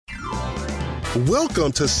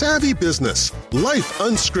Welcome to Savvy Business, Life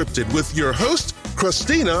Unscripted with your host,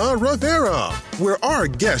 Christina Rivera, where our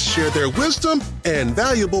guests share their wisdom and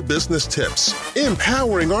valuable business tips,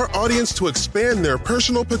 empowering our audience to expand their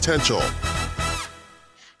personal potential.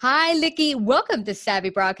 Hi, Likky. Welcome to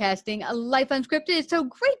Savvy Broadcasting, Life Unscripted. It's so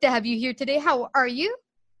great to have you here today. How are you?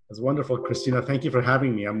 It's wonderful, Christina. Thank you for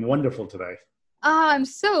having me. I'm wonderful today. I'm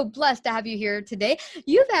so blessed to have you here today.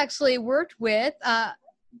 You've actually worked with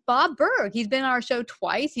Bob Burg. He's been on our show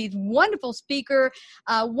twice. He's a wonderful speaker,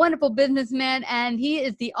 wonderful businessman, and he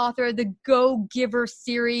is the author of the Go Giver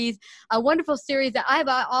series, a wonderful series that I've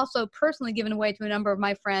also personally given away to a number of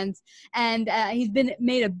my friends. And he's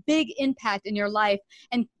made a big impact in your life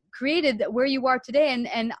and created where you are today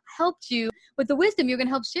and helped you with the wisdom you're going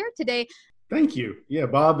to help share today. Thank you. Yeah,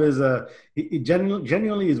 Bob is he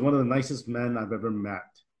genuinely is one of the nicest men I've ever met.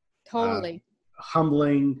 Totally.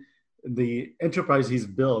 Humbling. The enterprise he's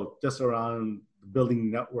built just around building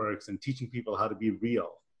networks and teaching people how to be real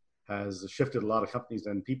has shifted a lot of companies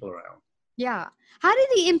and people around. Yeah. How did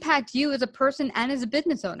he impact you as a person and as a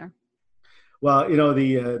business owner? Well, you know,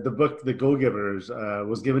 the book, The Go-Givers,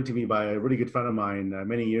 was given to me by a really good friend of mine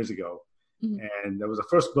many years ago. Mm-hmm. And that was the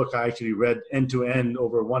first book I actually read end to end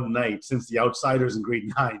over one night since The Outsiders in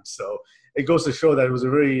grade 9. So it goes to show that it was a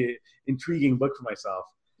very intriguing book for myself.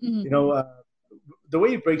 Mm-hmm. You know, the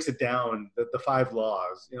way he breaks it down, the 5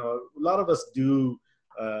 laws, you know, a lot of us do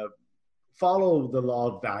follow the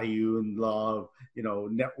law of value and law of, you know,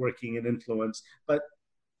 networking and influence. But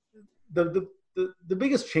the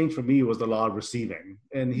biggest change for me was the law of receiving.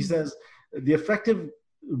 And he says the effective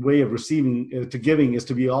way of receiving to giving is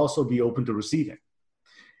to also be open to receiving.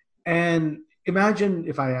 And imagine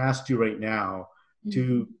if I asked you right now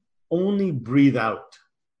to only breathe out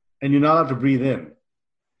and you're not allowed to breathe in.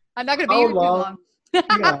 I'm not going to be here too long.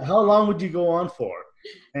 Yeah, how long would you go on for?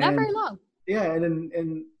 And, not very long. Yeah,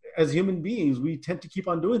 and as human beings, we tend to keep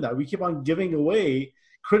on doing that. We keep on giving away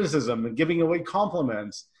criticism and giving away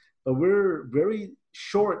compliments, but we're very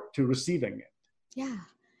short to receiving it. Yeah.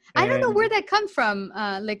 I don't know where that comes from,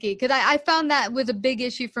 Likky, because I found that was a big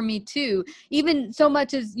issue for me too. Even so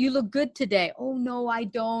much as you look good today. Oh, no, I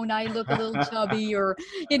don't. I look a little chubby or,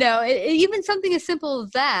 you know, even something as simple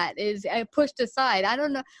as that is pushed aside. I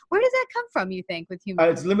don't know. Where does that come from, you think, with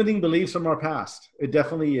humans? It's limiting beliefs from our past. It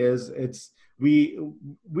definitely is. It's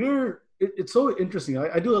so interesting.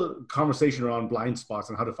 I do a conversation around blind spots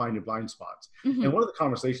and how to find your blind spots. Mm-hmm. And one of the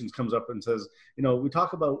conversations comes up and says, you know, we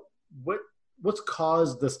talk about what's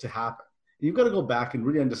caused this to happen. And you've got to go back and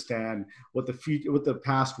really understand what the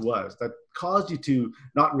past was that caused you to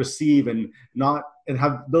not receive and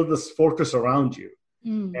have built this fortress around you.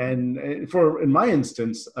 Mm. And in my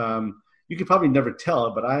instance, you could probably never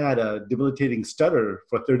tell, but I had a debilitating stutter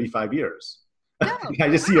for 35 years. Oh, I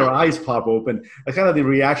just see your eyes pop open. That's kind of the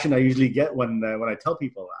reaction I usually get when I tell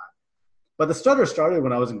people that. But the stutter started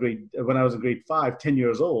when I was in grade 5, 10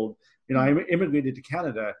 years old. You know, I immigrated to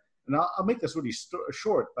Canada. And I'll make this really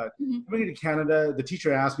short, but I went to Canada. The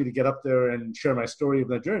teacher asked me to get up there and share my story of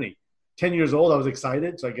the journey. 10 years old, I was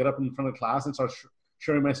excited. So I get up in front of class and start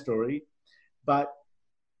sharing my story. But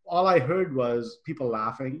all I heard was people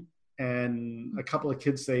laughing and a couple of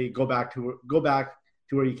kids say, go back to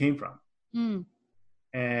where you came from. Mm.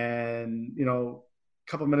 And, you know,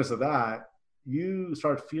 a couple of minutes of that, you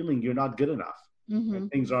start feeling you're not good enough. Mm-hmm.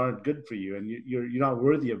 And things aren't good for you. And you're not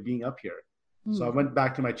worthy of being up here. So I went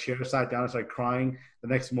back to my chair, sat down, and started crying. The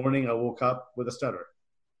next morning, I woke up with a stutter.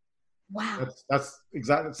 Wow. That's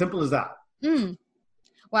exactly simple as that. Mm.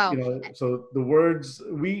 Wow. You know, so the words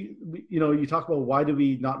we you know, you talk about why do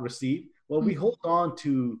we not receive? Well, we hold on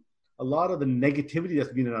to a lot of the negativity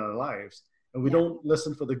that's been in our lives, and we don't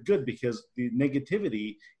listen for the good because the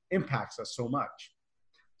negativity impacts us so much.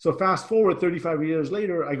 So fast forward 35 years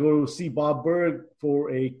later, I go see Bob Burg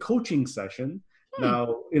for a coaching session.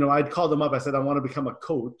 Now, you know, I'd called him up. I said, I want to become a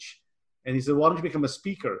coach. And he said, why don't you become a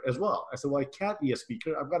speaker as well? I said, well, I can't be a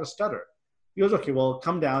speaker. I've got a stutter. He goes, okay, well,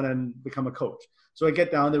 come down and become a coach. So I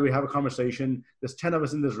get down there. We have a conversation. There's 10 of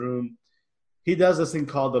us in this room. He does this thing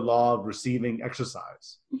called the law of receiving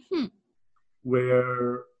exercise,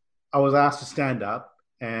 where I was asked to stand up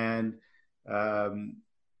and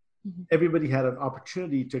everybody had an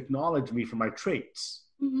opportunity to acknowledge me for my traits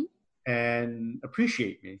and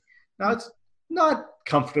appreciate me. Now, it's not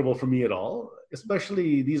comfortable for me at all,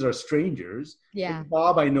 especially these are strangers. Yeah. Like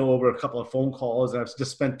Bob, I know over a couple of phone calls, and I've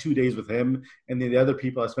just spent 2 days with him, and then the other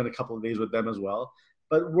people, I spent a couple of days with them as well.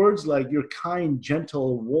 But words like you're kind,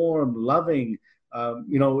 gentle, warm, loving,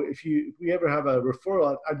 you know, if we ever have a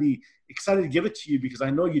referral, I'd be excited to give it to you because I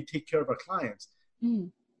know you take care of our clients.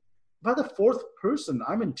 Mm. by the fourth person,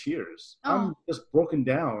 I'm in tears. Oh. I'm just broken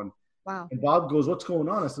down. Wow. And Bob goes, "What's going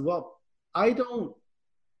on?" I said, "Well, I've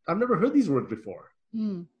never heard these words before.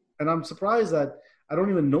 And I'm surprised that I don't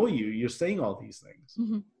even know you. You're saying all these things."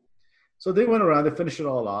 Mm-hmm. So they went around, they finished it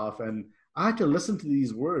all off, and I had to listen to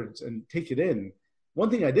these words and take it in. One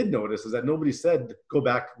thing I did notice is that nobody said, "Go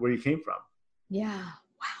back where you came from." Yeah.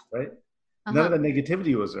 Wow. Right? None of the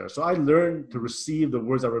negativity was there. So I learned to receive the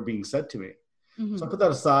words that were being said to me. Mm-hmm. So I put that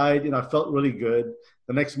aside, I felt really good.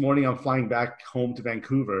 The next morning I'm flying back home to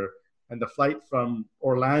Vancouver, and the flight from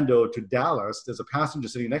Orlando to Dallas, there's a passenger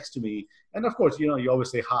sitting next to me. And of course, you always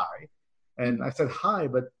say hi. And I said hi,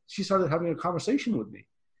 but she started having a conversation with me.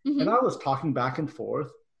 Mm-hmm. And I was talking back and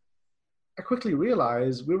forth. I quickly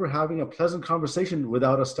realized we were having a pleasant conversation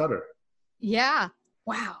without a stutter. Yeah.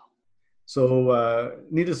 Wow. So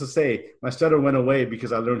needless to say, my stutter went away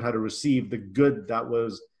because I learned how to receive the good that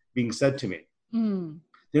was being said to me. The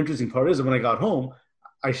interesting part is that when I got home,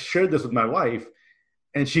 I shared this with my wife,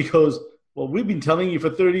 and she goes, "Well, we've been telling you for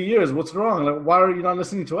 30 years. What's wrong? Like, why are you not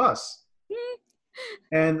listening to us?"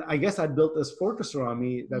 And I guess I built this fortress around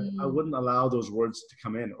me that I wouldn't allow those words to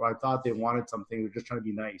come in, or I thought they wanted something. They're just trying to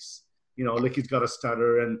be nice. Likky's got a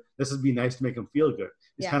stutter, and this would be nice to make him feel good.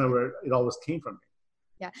 It's kind of where it always came from me.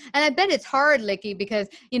 Yeah. And I bet it's hard, Likky, because,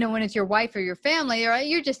 when it's your wife or your family, right,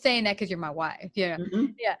 you're just saying that because you're my wife. Yeah.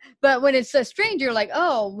 But when it's a stranger, you're like,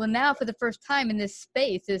 oh, well, now for the first time in this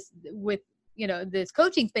space, this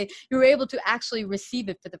coaching space, you're able to actually receive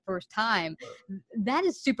it for the first time. That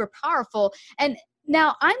is super powerful. And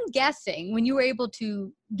now I'm guessing when you were able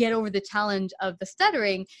to get over the challenge of the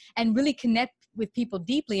stuttering and really connect with people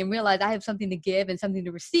deeply and realize I have something to give and something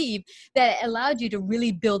to receive, that allowed you to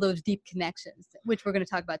really build those deep connections, which we're going to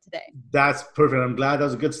talk about today. That's perfect. I'm glad that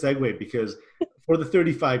was a good segue, because for the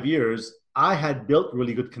 35 years, I had built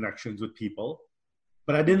really good connections with people,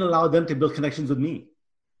 but I didn't allow them to build connections with me.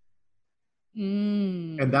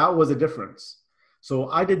 And that was a difference. So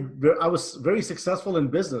I was very successful in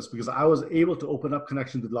business because I was able to open up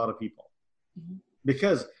connections with a lot of people.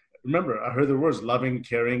 Because remember, I heard the words loving,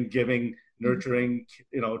 caring, giving, nurturing,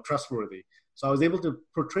 trustworthy. So I was able to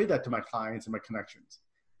portray that to my clients and my connections,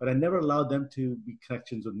 but I never allowed them to be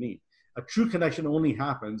connections with me. A true connection only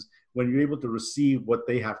happens when you're able to receive what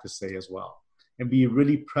they have to say as well, and be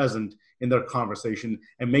really present in their conversation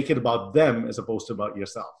and make it about them as opposed to about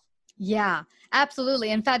yourself. Yeah, absolutely.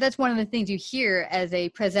 In fact, that's one of the things you hear as a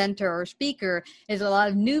presenter or speaker is a lot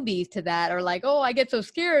of newbies to that are like, oh, I get so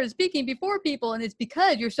scared of speaking before people. And it's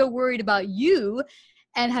because you're so worried about you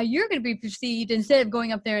and how you're going to be perceived, instead of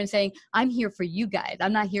going up there and saying, I'm here for you guys.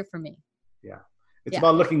 I'm not here for me. Yeah. It's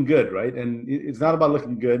about looking good, right? And it's not about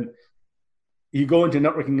looking good. You go into a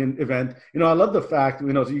networking event. I love the fact,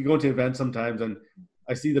 so you go into events sometimes and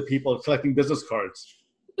I see the people collecting business cards.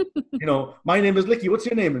 My name is Likky. What's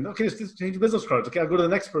your name? And okay, let's change business cards. Okay, I'll go to the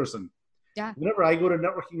next person. Yeah. Whenever I go to a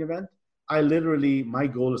networking event, my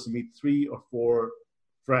goal is to meet 3 or 4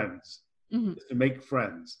 friends, is to make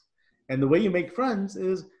friends. And the way you make friends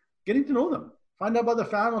is getting to know them. Find out about their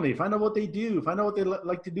family. Find out what they do. Find out what they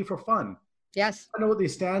like to do for fun. Yes. Find out what they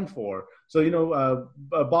stand for. So,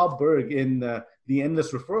 Bob Berg in the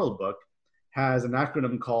Endless Referral book has an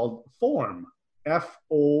acronym called FORM,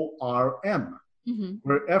 FORM.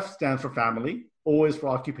 Where F stands for family, O is for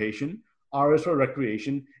occupation, R is for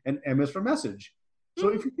recreation, and M is for message. So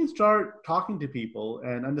if you can start talking to people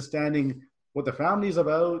and understanding what the family is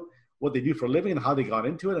about, what they do for a living and how they got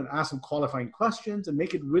into it, and ask them qualifying questions and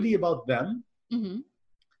make it really about them,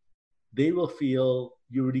 they will feel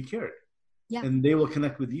you really cared. Yeah. And they will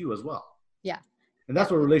connect with you as well. Yeah. And that's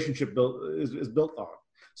what a relationship is built on.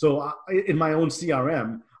 So in my own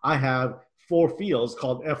CRM, I have 4 fields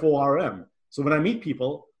called FORM. So when I meet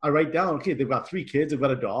people, I write down, okay, they've got 3 kids, they've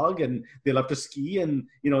got a dog, and they love to ski, and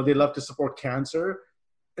they love to support cancer.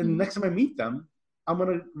 And next time I meet them, I'm going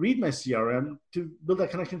to read my CRM to build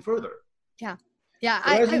that connection further. Yeah. Yeah.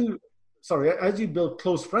 So as you build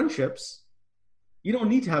close friendships, you don't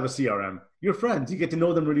need to have a CRM. You're friends. You get to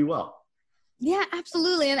know them really well. Yeah,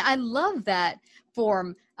 absolutely. And I love that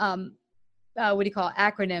form.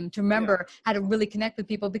 Acronym to remember how to really connect with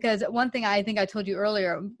people. Because one thing I think I told you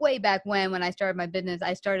earlier, way back when I started my business,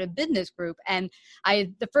 I started a business group, and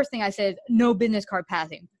the first thing I said, no business card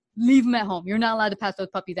passing. Leave them at home. You're not allowed to pass those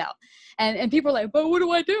puppies out. And people are like, but what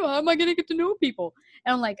do I do? How am I going to get to know people?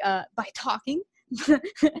 And I'm like, by talking,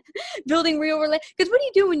 building real relationships. Because what do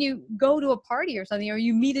you do when you go to a party or something, or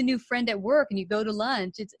you meet a new friend at work and you go to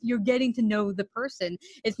lunch? You're getting to know the person.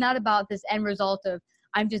 It's not about this end result of,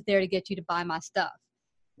 I'm just there to get you to buy my stuff,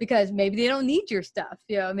 because maybe they don't need your stuff.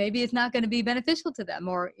 Maybe it's not going to be beneficial to them,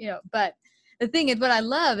 or, but the thing is, what I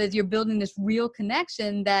love is you're building this real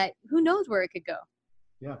connection that who knows where it could go.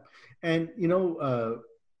 Yeah. And,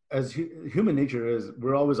 as human nature is,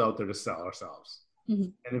 we're always out there to sell ourselves. Mm-hmm.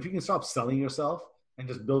 And if you can stop selling yourself and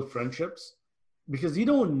just build friendships, because you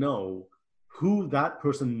don't know who that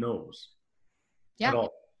person knows at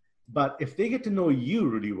all. But if they get to know you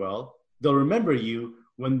really well, they'll remember you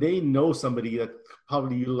when they know somebody that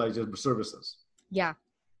probably utilizes your services. Yeah.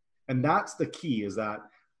 And that's the key, is that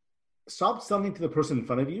stop selling to the person in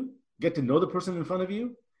front of you, get to know the person in front of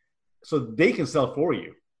you so they can sell for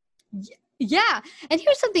you. Yeah. And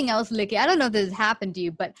here's something else, Likky. I don't know if this has happened to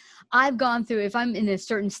you, but I've gone through, if I'm in a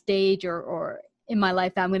certain stage or in my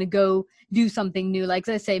life that I'm going to go do something new. Like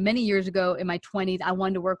I say, many years ago in my 20s, I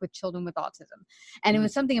wanted to work with children with autism. And it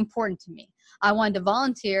was something important to me. I wanted to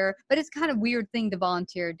volunteer, but it's kind of a weird thing to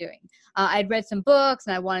volunteer doing. I'd read some books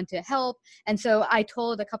and I wanted to help. And so I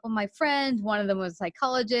told a couple of my friends, one of them was a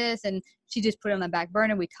psychologist, and she just put it on the back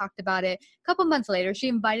burner. We talked about it. A couple months later, she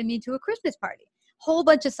invited me to a Christmas party. Whole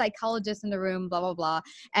bunch of psychologists in the room, blah, blah, blah.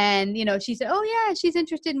 And, she said, oh yeah, she's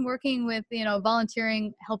interested in working with,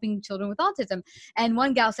 volunteering, helping children with autism. And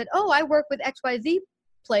one gal said, oh, I work with XYZ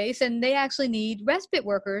place and they actually need respite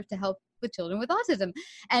workers to help with children with autism.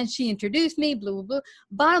 And she introduced me, blah, blah, blah.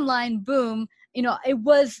 Bottom line, boom. It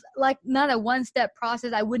was like not a one-step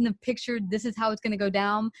process. I wouldn't have pictured this is how it's going to go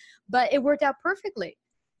down, but it worked out perfectly.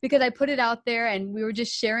 Because I put it out there and we were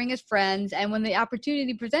just sharing as friends. And when the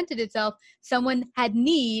opportunity presented itself, someone had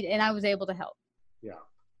need and I was able to help. Yeah,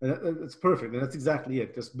 and it's perfect. And that's exactly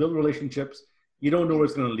it. Just build relationships. You don't know where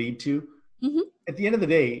it's going to lead to. Mm-hmm. At the end of the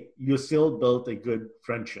day, you still built a good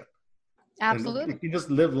friendship. Absolutely. And if you just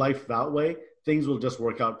live life that way, things will just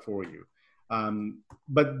work out for you.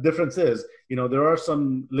 But the difference is, there are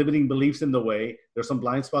some limiting beliefs in the way. There's some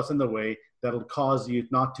blind spots in the way that'll cause you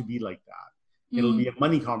not to be like that. It'll be a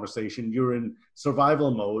money conversation. You're in survival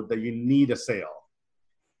mode that you need a sale.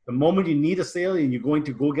 The moment you need a sale and you're going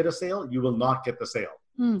to go get a sale, you will not get the sale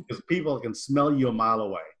because people can smell you a mile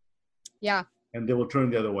away. Yeah. And they will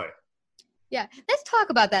turn the other way. Yeah. Let's talk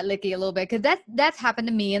about that, Likky, a little bit, because that's happened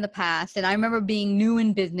to me in the past. And I remember being new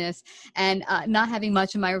in business and not having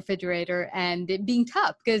much in my refrigerator and it being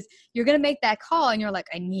tough because you're going to make that call and you're like,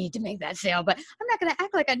 I need to make that sale, but I'm not going to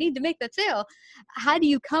act like I need to make that sale. How do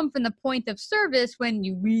you come from the point of service when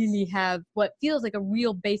you really have what feels like a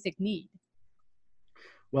real basic need?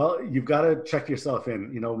 Well, you've got to check yourself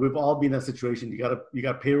in. We've all been in that situation. You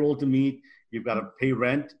got payroll to meet. You've got to pay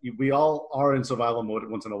rent. We all are in survival mode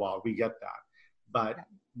once in a while. We get that. But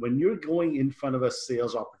when you're going in front of a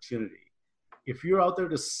sales opportunity, if you're out there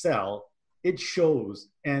to sell, it shows,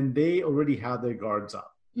 and they already have their guards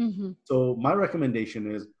up. Mm-hmm. So my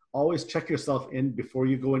recommendation is always check yourself in before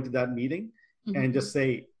you go into that meeting and just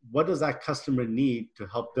say, what does that customer need to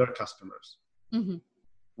help their customers? Mm-hmm.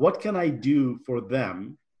 What can I do for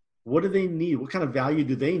them? What do they need? What kind of value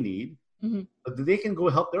do they need? Mm-hmm. So that they can go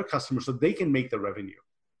help their customers so they can make the revenue.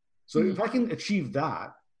 So if I can achieve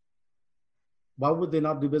that, why would they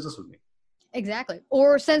not do business with me? Exactly.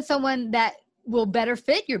 Or send someone that will better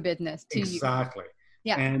fit your business to you. Exactly.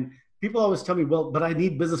 Yeah. And people always tell me, well, but I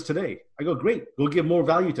need business today. I go, great, go give more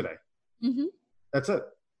value today. Mm-hmm. That's it.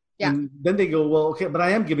 Yeah. And then they go, well, okay, but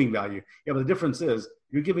I am giving value. Yeah, but the difference is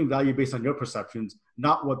you're giving value based on your perceptions,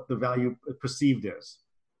 not what the value perceived is.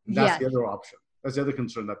 That's the other option. That's the other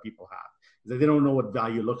concern that people have, is that they don't know what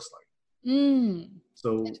value looks like.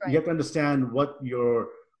 So you have to understand what your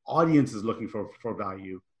audience is looking for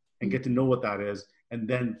value and get to know what that is, and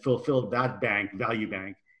then fulfill that value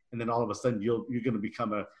bank. And then all of a sudden you're going to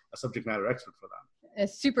become a subject matter expert for them. A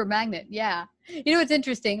super magnet. Yeah. It's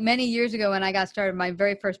interesting. Many years ago when I got started, my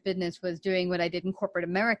very first business was doing what I did in corporate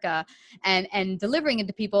America and delivering it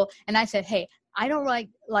to people. And I said, hey, I don't like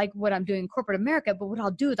what I'm doing in corporate America, but what I'll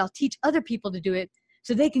do is I'll teach other people to do it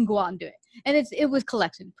so they can go out and do it. And it was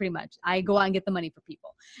collection pretty much. I go out and get the money for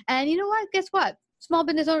people. And you know what? Guess what? Small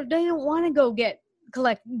business owners, they don't want to go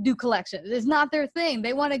do collections. It's not their thing.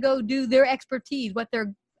 They want to go do their expertise, what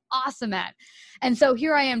they're awesome at. And so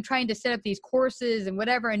here I am trying to set up these courses and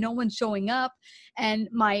whatever, and no one's showing up. And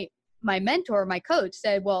my mentor, my coach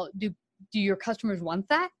said, well, do your customers want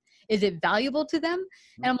that? Is it valuable to them?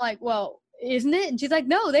 And I'm like, well, isn't it? And she's like,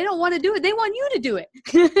 no, they don't want to do it. They want you to do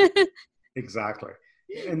it. Exactly.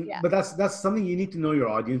 But that's something you need to know your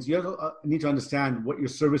audience. You need to understand what your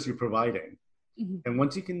service you're providing. Mm-hmm. And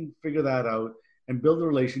once you can figure that out and build a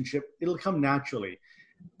relationship, it'll come naturally.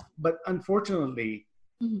 But unfortunately,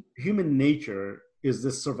 human nature is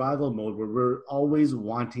this survival mode where we're always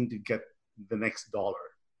wanting to get the next dollar.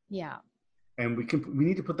 Yeah. And we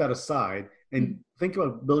need to put that aside and think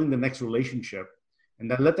about building the next relationship, and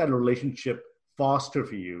then let that relationship foster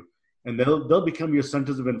for you, and they'll become your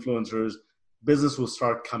centers of influencers. Business will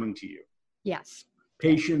start coming to you. Yes.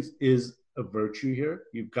 Patience is a virtue here.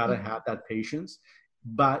 You've got to have that patience,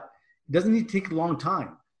 but it doesn't need to take a long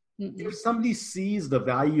time. Mm-hmm. If somebody sees the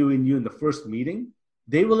value in you in the first meeting,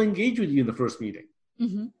 they will engage with you in the first meeting.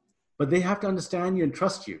 Mm-hmm. But they have to understand you and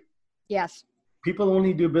trust you. Yes. People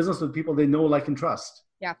only do business with people they know, like, and trust.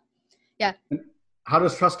 Yeah. Yeah. And how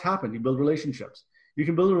does trust happen? You build relationships. You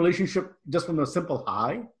can build a relationship just from a simple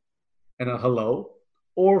hi and a hello,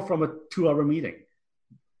 or from a 2-hour meeting.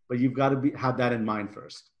 But you've got to have that in mind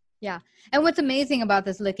first. Yeah. And what's amazing about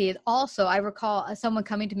this, Likky, is also I recall someone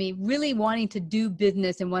coming to me really wanting to do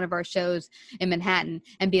business in one of our shows in Manhattan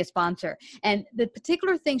and be a sponsor. And the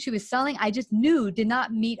particular thing she was selling, I just knew did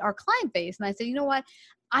not meet our client base. And I said, you know what?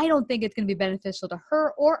 I don't think it's going to be beneficial to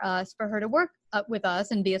her or us for her to work with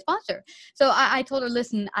us and be a sponsor. So I told her,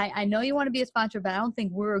 listen, I know you want to be a sponsor, but I don't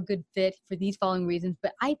think we're a good fit for these following reasons.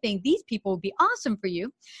 But I think these people would be awesome for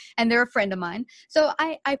you. And they're a friend of mine. So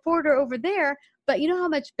I forwarded her over there. But you know how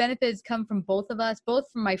much benefits come from both of us, both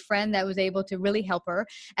from my friend that was able to really help her,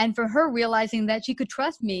 and for her realizing that she could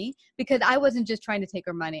trust me because I wasn't just trying to take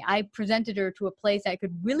her money. I presented her to a place that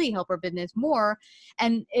could really help her business more.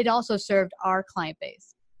 And it also served our client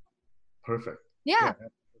base. Perfect. Yeah.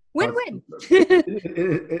 Win-win.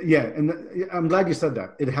 Yeah. And I'm glad you said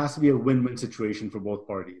that. It has to be a win-win situation for both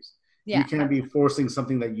parties. Yeah. You can't be forcing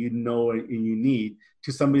something that you know and you need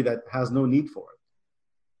to somebody that has no need for it.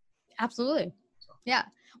 Absolutely. Yeah.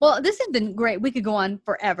 Well, this has been great. We could go on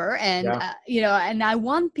forever. And, and I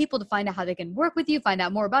want people to find out how they can work with you, find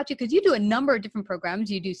out more about you, because you do a number of different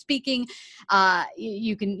programs. You do speaking,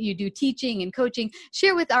 you do teaching and coaching.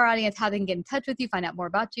 Share with our audience how they can get in touch with you, find out more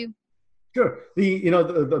about you. Sure.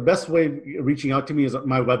 The best way of reaching out to me is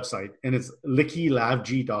my website, and it's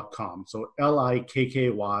LikkyLavji.com. So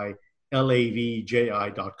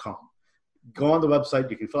LikkyLavji.com. Go on the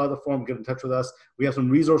website. You can fill out the form, get in touch with us. We have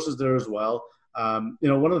some resources there as well.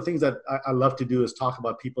 One of the things that I love to do is talk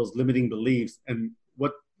about people's limiting beliefs and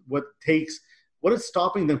what is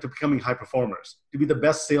stopping them to becoming high performers, to be the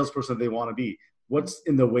best salesperson they want to be. What's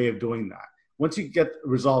in the way of doing that? Once you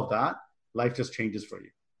resolve that, life just changes for you.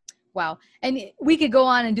 Wow. And we could go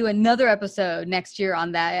on and do another episode next year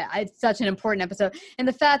on that. It's such an important episode. And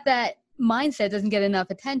the fact that mindset doesn't get enough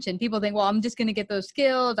attention. People think, well, I'm just going to get those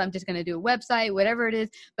skills. I'm just going to do a website, whatever it is.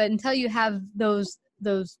 But until you have those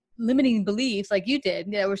limiting beliefs like you did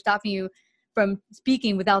that were stopping you from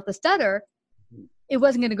speaking without the stutter, it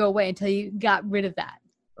wasn't going to go away until you got rid of that.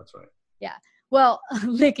 That's right. Yeah. Well,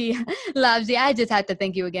 Likky, Lavji, I just had to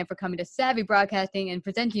thank you again for coming to Savvy Broadcasting and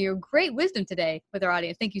presenting your great wisdom today with our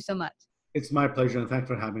audience. Thank you so much. It's my pleasure, and thanks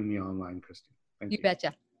for having me online, Christy. Thank you. You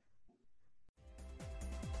betcha.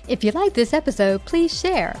 If you like this episode, please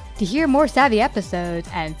share. To hear more Savvy episodes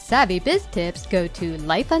and Savvy Biz tips, go to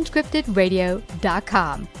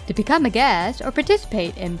lifeunscriptedradio.com. To become a guest or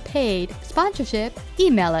participate in paid sponsorship,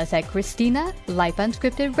 email us at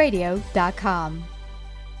Christina@lifeunscriptedradio.com.